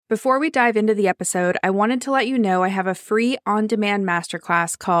Before we dive into the episode, I wanted to let you know I have a free on-demand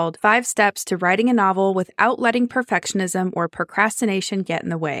masterclass called 5 Steps to Writing a Novel Without Letting Perfectionism or Procrastination Get in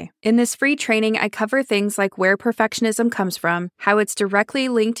the Way. In this free training, I cover things like where perfectionism comes from, how it's directly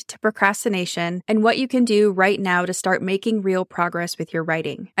linked to procrastination, and what you can do right now to start making real progress with your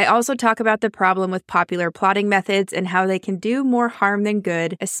writing. I also talk about the problem with popular plotting methods and how they can do more harm than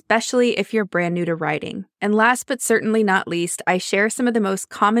good, especially if you're brand new to writing. And last but certainly not least, I share some of the most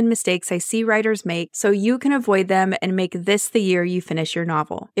common mistakes I see writers make so you can avoid them and make this the year you finish your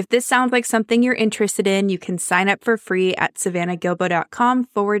novel. If this sounds like something you're interested in, you can sign up for free at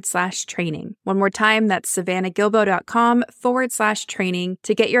savannahgilbo.com/training. One more time, that's savannahgilbo.com/training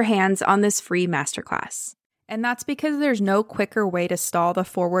to get your hands on this free masterclass. And that's because there's no quicker way to stall the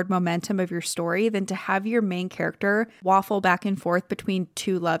forward momentum of your story than to have your main character waffle back and forth between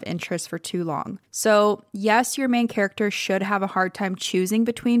two love interests for too long. So yes, your main character should have a hard time choosing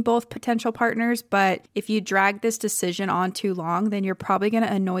between both potential partners, but if you drag this decision on too long, then you're probably going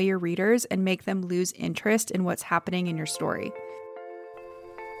to annoy your readers and make them lose interest in what's happening in your story.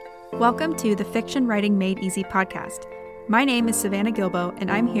 Welcome to the Fiction Writing Made Easy podcast. My name is Savannah Gilbo, and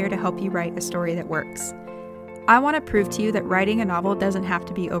I'm here to help you write a story that works. I want to prove to you that writing a novel doesn't have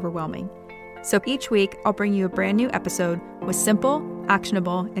to be overwhelming. So each week, I'll bring you a brand new episode with simple,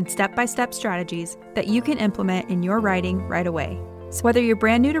 actionable, and step-by-step strategies that you can implement in your writing right away. So whether you're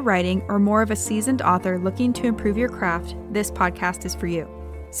brand new to writing or more of a seasoned author looking to improve your craft, this podcast is for you.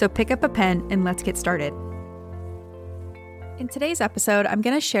 So pick up a pen and let's get started. In today's episode, I'm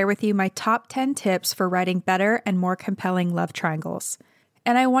going to share with you my top 10 tips for writing better and more compelling love triangles.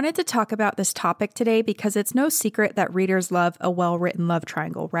 And I wanted to talk about this topic today because it's no secret that readers love a well-written love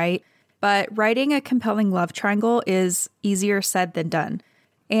triangle, right? But writing a compelling love triangle is easier said than done.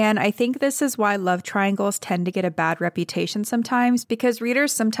 And I think this is why love triangles tend to get a bad reputation sometimes, because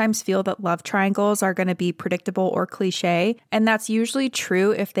readers sometimes feel that love triangles are going to be predictable or cliche, and that's usually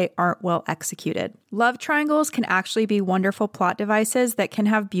true if they aren't well executed. Love triangles can actually be wonderful plot devices that can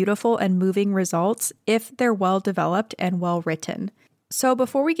have beautiful and moving results if they're well developed and well written. So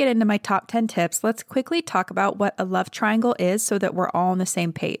before we get into my top 10 tips, let's quickly talk about what a love triangle is so that we're all on the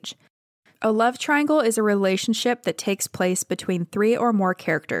same page. A love triangle is a relationship that takes place between 3 or more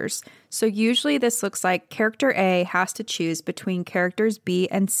characters. So usually this looks like character A has to choose between characters B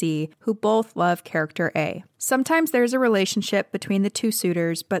and C who both love character A. Sometimes there's a relationship between the two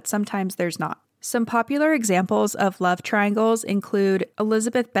suitors, but sometimes there's not. Some popular examples of love triangles include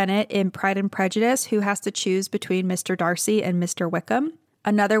Elizabeth Bennet in Pride and Prejudice, who has to choose between Mr. Darcy and Mr. Wickham.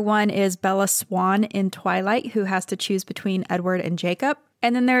 Another one is Bella Swan in Twilight, who has to choose between Edward and Jacob.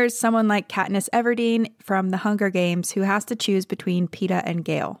 And then there's someone like Katniss Everdeen from The Hunger Games, who has to choose between Peeta and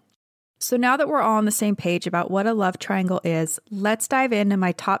Gale. So now that we're all on the same page about what a love triangle is, let's dive into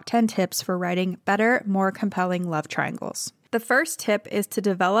my top 10 tips for writing better, more compelling love triangles. The first tip is to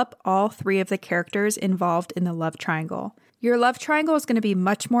develop all 3 of the characters involved in the love triangle. Your love triangle is going to be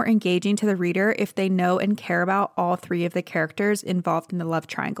much more engaging to the reader if they know and care about all 3 of the characters involved in the love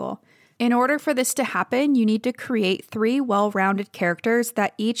triangle. In order for this to happen, you need to create 3 well-rounded characters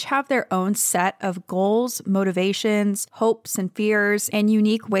that each have their own set of goals, motivations, hopes and fears, and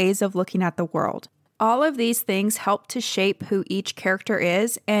unique ways of looking at the world. All of these things help to shape who each character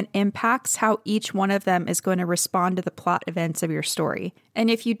is and impacts how each one of them is going to respond to the plot events of your story. And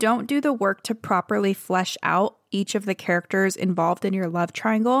if you don't do the work to properly flesh out each of the characters involved in your love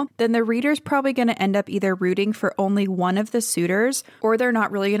triangle, then the reader's probably going to end up either rooting for only one of the suitors, or they're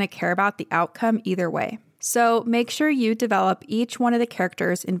not really going to care about the outcome either way. So make sure you develop each one of the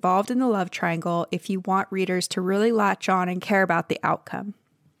characters involved in the love triangle if you want readers to really latch on and care about the outcome.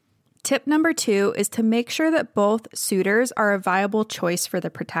 Tip number 2 is to make sure that both suitors are a viable choice for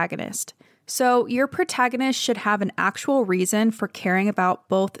the protagonist. So your protagonist should have an actual reason for caring about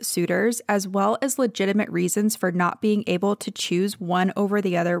both suitors, as well as legitimate reasons for not being able to choose one over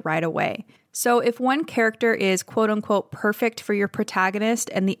the other right away. So if one character is quote-unquote perfect for your protagonist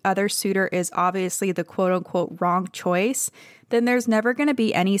and the other suitor is obviously the quote-unquote wrong choice, then there's never going to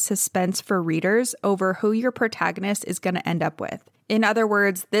be any suspense for readers over who your protagonist is going to end up with. In other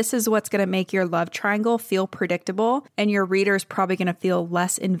words, this is what's going to make your love triangle feel predictable, and your reader's probably going to feel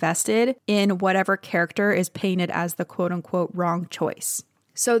less invested in whatever character is painted as the quote-unquote wrong choice.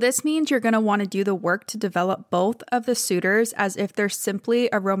 So this means you're going to want to do the work to develop both of the suitors as if they're simply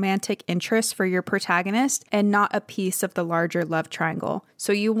a romantic interest for your protagonist and not a piece of the larger love triangle.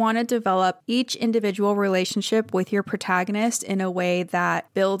 So you want to develop each individual relationship with your protagonist in a way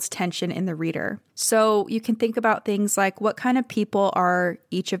that builds tension in the reader. So you can think about things like what kind of people are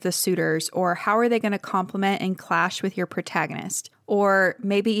each of the suitors, or how are they going to complement and clash with your protagonist? Or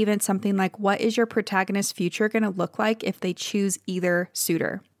maybe even something like, what is your protagonist's future going to look like if they choose either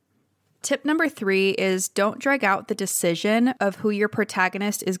suitor? Tip number 3 is don't drag out the decision of who your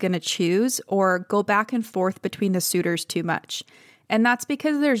protagonist is going to choose or go back and forth between the suitors too much. And that's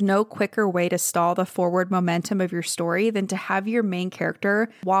because there's no quicker way to stall the forward momentum of your story than to have your main character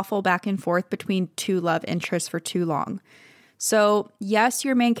waffle back and forth between two love interests for too long. So yes,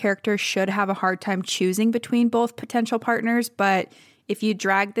 your main character should have a hard time choosing between both potential partners, but if you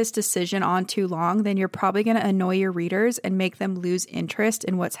drag this decision on too long, then you're probably going to annoy your readers and make them lose interest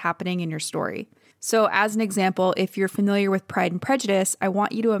in what's happening in your story. So as an example, if you're familiar with Pride and Prejudice, I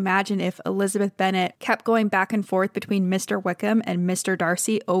want you to imagine if Elizabeth Bennet kept going back and forth between Mr. Wickham and Mr.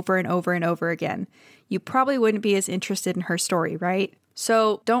 Darcy over and over and over again. You probably wouldn't be as interested in her story, right?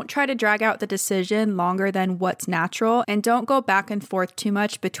 So don't try to drag out the decision longer than what's natural, and don't go back and forth too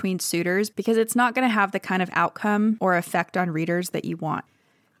much between suitors because it's not going to have the kind of outcome or effect on readers that you want.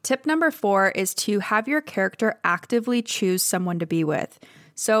 Tip number 4 is to have your character actively choose someone to be with.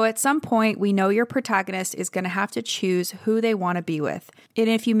 So at some point, we know your protagonist is going to have to choose who they want to be with. And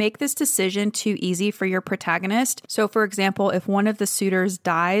if you make this decision too easy for your protagonist, so for example, if one of the suitors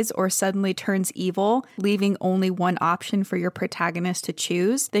dies or suddenly turns evil, leaving only one option for your protagonist to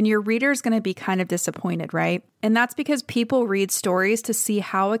choose, then your reader is going to be kind of disappointed, right? And that's because people read stories to see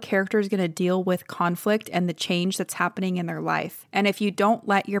how a character is going to deal with conflict and the change that's happening in their life. And if you don't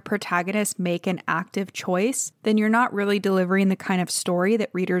let your protagonist make an active choice, then you're not really delivering the kind of story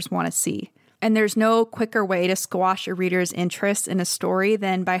that readers want to see. And there's no quicker way to squash a reader's interest in a story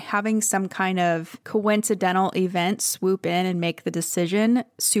than by having some kind of coincidental event swoop in and make the decision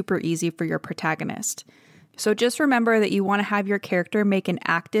super easy for your protagonist. So just remember that you want to have your character make an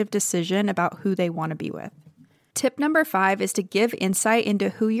active decision about who they want to be with. Tip number 5 is to give insight into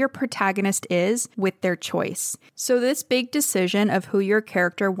who your protagonist is with their choice. So this big decision of who your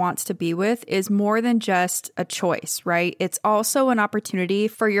character wants to be with is more than just a choice, right? It's also an opportunity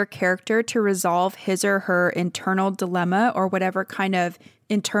for your character to resolve his or her internal dilemma or whatever kind of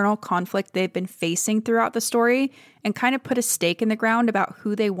internal conflict they've been facing throughout the story and kind of put a stake in the ground about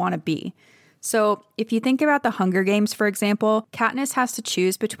who they want to be. So if you think about the Hunger Games, for example, Katniss has to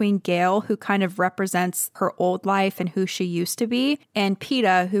choose between Gale, who kind of represents her old life and who she used to be, and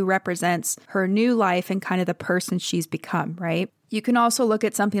Peeta, who represents her new life and kind of the person she's become, right? You can also look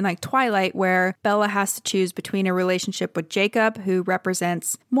at something like Twilight, where Bella has to choose between a relationship with Jacob, who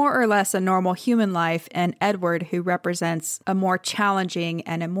represents more or less a normal human life, and Edward, who represents a more challenging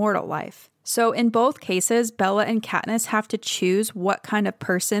and immortal life. So in both cases, Bella and Katniss have to choose what kind of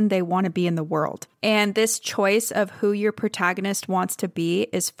person they want to be in the world. And this choice of who your protagonist wants to be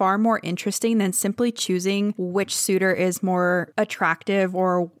is far more interesting than simply choosing which suitor is more attractive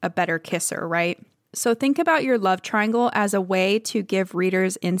or a better kisser, right? So think about your love triangle as a way to give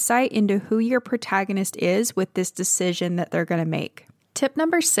readers insight into who your protagonist is with this decision that they're going to make. Tip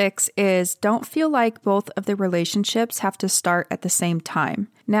number 6 is don't feel like both of the relationships have to start at the same time.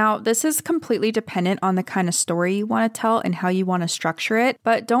 Now, this is completely dependent on the kind of story you want to tell and how you want to structure it,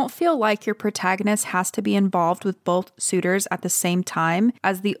 but don't feel like your protagonist has to be involved with both suitors at the same time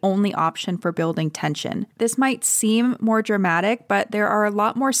as the only option for building tension. This might seem more dramatic, but there are a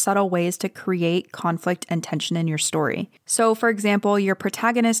lot more subtle ways to create conflict and tension in your story. So, for example, your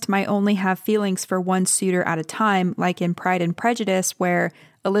protagonist might only have feelings for one suitor at a time, like in Pride and Prejudice, where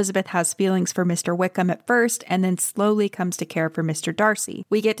Elizabeth has feelings for Mr. Wickham at first and then slowly comes to care for Mr. Darcy.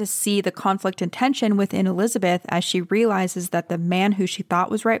 We get to see the conflict and tension within Elizabeth as she realizes that the man who she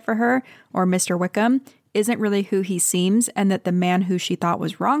thought was right for her, or Mr. Wickham, isn't really who he seems, and that the man who she thought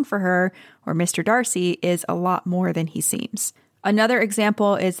was wrong for her, or Mr. Darcy, is a lot more than he seems. Another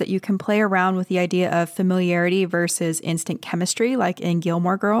example is that you can play around with the idea of familiarity versus instant chemistry, like in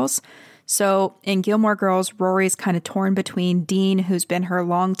Gilmore Girls. So in Gilmore Girls, Rory's kind of torn between Dean, who's been her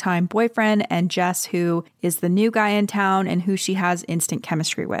longtime boyfriend, and Jess, who is the new guy in town and who she has instant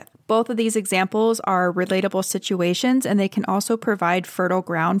chemistry with. Both of these examples are relatable situations, and they can also provide fertile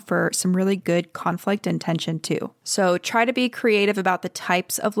ground for some really good conflict and tension too. So try to be creative about the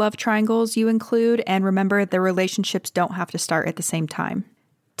types of love triangles you include, and remember the relationships don't have to start at the same time.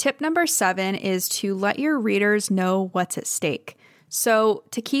 Tip number 7 is to let your readers know what's at stake. So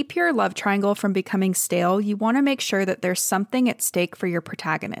to keep your love triangle from becoming stale, you want to make sure that there's something at stake for your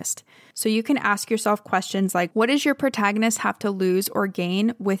protagonist. So you can ask yourself questions like, what does your protagonist have to lose or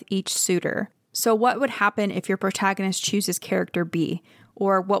gain with each suitor? So what would happen if your protagonist chooses character B?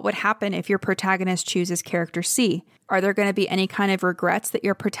 Or what would happen if your protagonist chooses character C? Are there going to be any kind of regrets that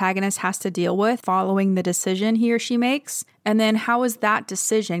your protagonist has to deal with following the decision he or she makes? And then how is that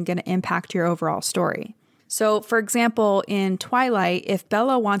decision going to impact your overall story? So, for example, in Twilight, if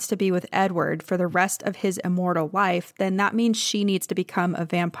Bella wants to be with Edward for the rest of his immortal life, then that means she needs to become a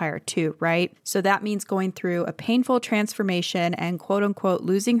vampire too, right? So that means going through a painful transformation and quote unquote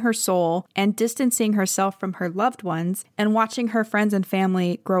losing her soul and distancing herself from her loved ones and watching her friends and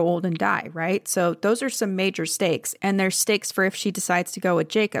family grow old and die, right? So those are some major stakes. And there's stakes for if she decides to go with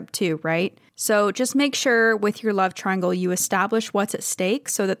Jacob too, right? So just make sure with your love triangle you establish what's at stake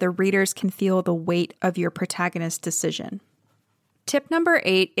so that the readers can feel the weight of your protagonist's decision. Tip number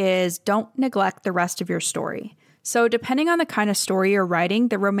 8 is don't neglect the rest of your story. So depending on the kind of story you're writing,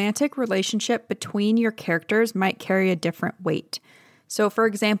 the romantic relationship between your characters might carry a different weight. So for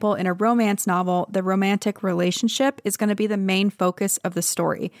example, in a romance novel, the romantic relationship is going to be the main focus of the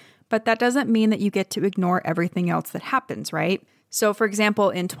story, but that doesn't mean that you get to ignore everything else that happens, right? So for example,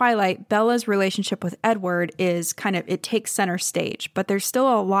 in Twilight, Bella's relationship with Edward is it takes center stage, but there's still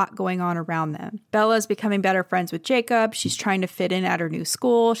a lot going on around them. Bella's becoming better friends with Jacob. She's trying to fit in at her new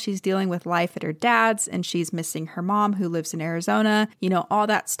school. She's dealing with life at her dad's, and she's missing her mom who lives in Arizona, all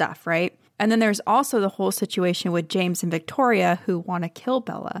that stuff, right? And then there's also the whole situation with James and Victoria who want to kill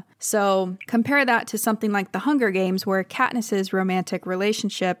Bella. So compare that to something like The Hunger Games, where Katniss's romantic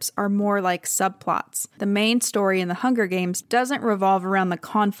relationships are more like subplots. The main story in The Hunger Games doesn't revolve around the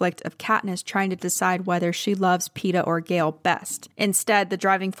conflict of Katniss trying to decide whether she loves Peeta or Gale best. Instead, the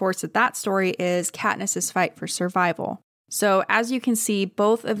driving force of that story is Katniss's fight for survival. So as you can see,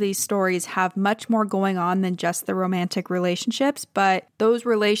 both of these stories have much more going on than just the romantic relationships, but those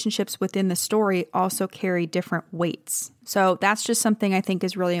relationships within the story also carry different weights. So that's just something I think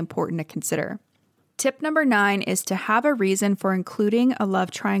is really important to consider. Tip number 9 is to have a reason for including a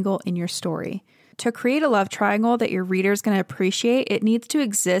love triangle in your story. To create a love triangle that your reader is going to appreciate, it needs to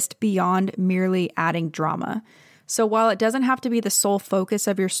exist beyond merely adding drama. So while it doesn't have to be the sole focus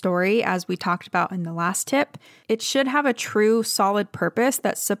of your story, as we talked about in the last tip, it should have a true, solid purpose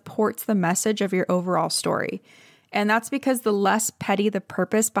that supports the message of your overall story. And that's because the less petty the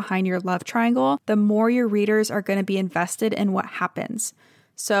purpose behind your love triangle, the more your readers are going to be invested in what happens.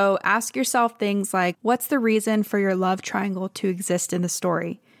 So ask yourself things like, what's the reason for your love triangle to exist in the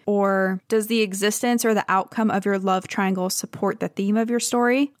story? Or does the existence or the outcome of your love triangle support the theme of your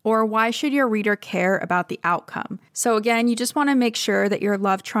story? Or why should your reader care about the outcome? So again, you just want to make sure that your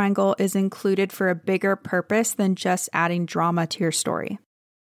love triangle is included for a bigger purpose than just adding drama to your story.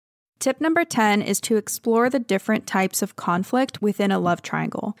 Tip number 10 is to explore the different types of conflict within a love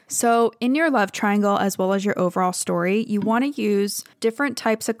triangle. So in your love triangle, as well as your overall story, you want to use different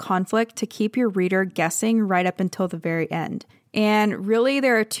types of conflict to keep your reader guessing right up until the very end. And really,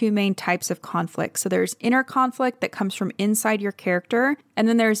 there are two main types of conflict. So there's inner conflict that comes from inside your character, and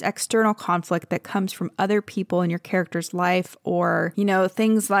then there's external conflict that comes from other people in your character's life, or,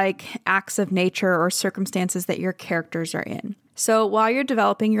 things like acts of nature or circumstances that your characters are in. So while you're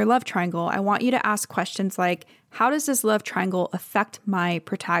developing your love triangle, I want you to ask questions like, how does this love triangle affect my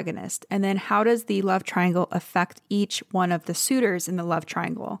protagonist? And then how does the love triangle affect each one of the suitors in the love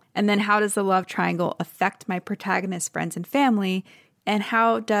triangle? And then how does the love triangle affect my protagonist's friends and family? And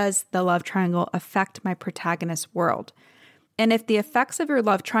how does the love triangle affect my protagonist's world? And if the effects of your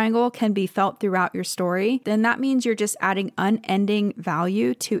love triangle can be felt throughout your story, then that means you're just adding unending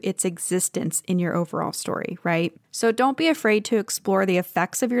value to its existence in your overall story, right? So don't be afraid to explore the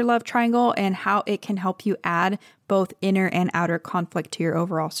effects of your love triangle and how it can help you add both inner and outer conflict to your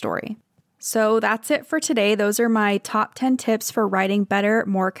overall story. So that's it for today. Those are my top 10 tips for writing better,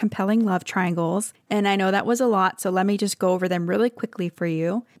 more compelling love triangles. And I know that was a lot, so let me just go over them really quickly for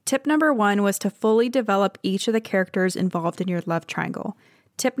you. Tip number 1 was to fully develop each of the characters involved in your love triangle.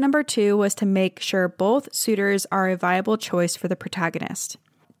 Tip number 2 was to make sure both suitors are a viable choice for the protagonist.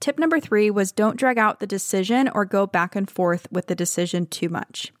 Tip number 3 was don't drag out the decision or go back and forth with the decision too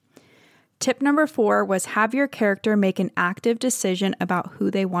much. Tip number 4 was have your character make an active decision about who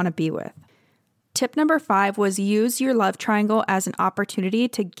they want to be with. Tip number 5 was use your love triangle as an opportunity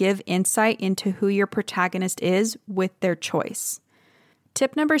to give insight into who your protagonist is with their choice.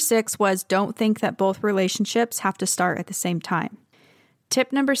 Tip number 6 was don't think that both relationships have to start at the same time.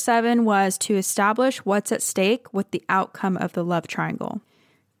 Tip number 7 was to establish what's at stake with the outcome of the love triangle.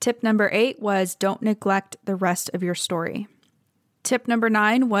 Tip number 8 was don't neglect the rest of your story. Tip number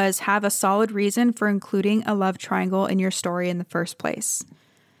 9 was have a solid reason for including a love triangle in your story in the first place.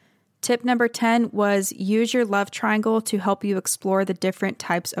 Tip number 10 was use your love triangle to help you explore the different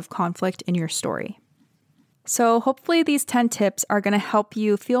types of conflict in your story. So hopefully these 10 tips are going to help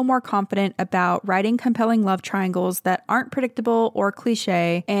you feel more confident about writing compelling love triangles that aren't predictable or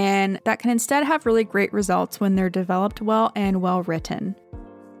cliche, and that can instead have really great results when they're developed well and well written.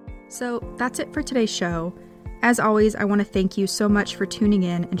 So that's it for today's show. As always, I want to thank you so much for tuning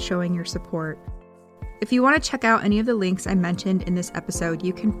in and showing your support. If you want to check out any of the links I mentioned in this episode,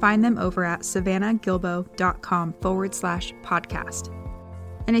 you can find them over at savannahgilbo.com/podcast.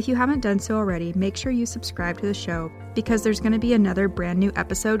 And if you haven't done so already, make sure you subscribe to the show because there's going to be another brand new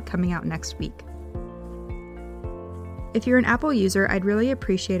episode coming out next week. If you're an Apple user, I'd really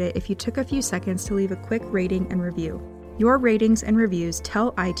appreciate it if you took a few seconds to leave a quick rating and review. Your ratings and reviews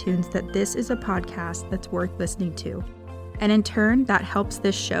tell iTunes that this is a podcast that's worth listening to. And in turn, that helps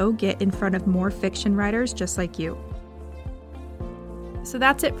this show get in front of more fiction writers just like you. So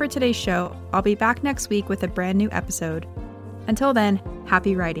that's it for today's show. I'll be back next week with a brand new episode. Until then,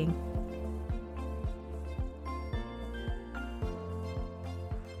 happy writing.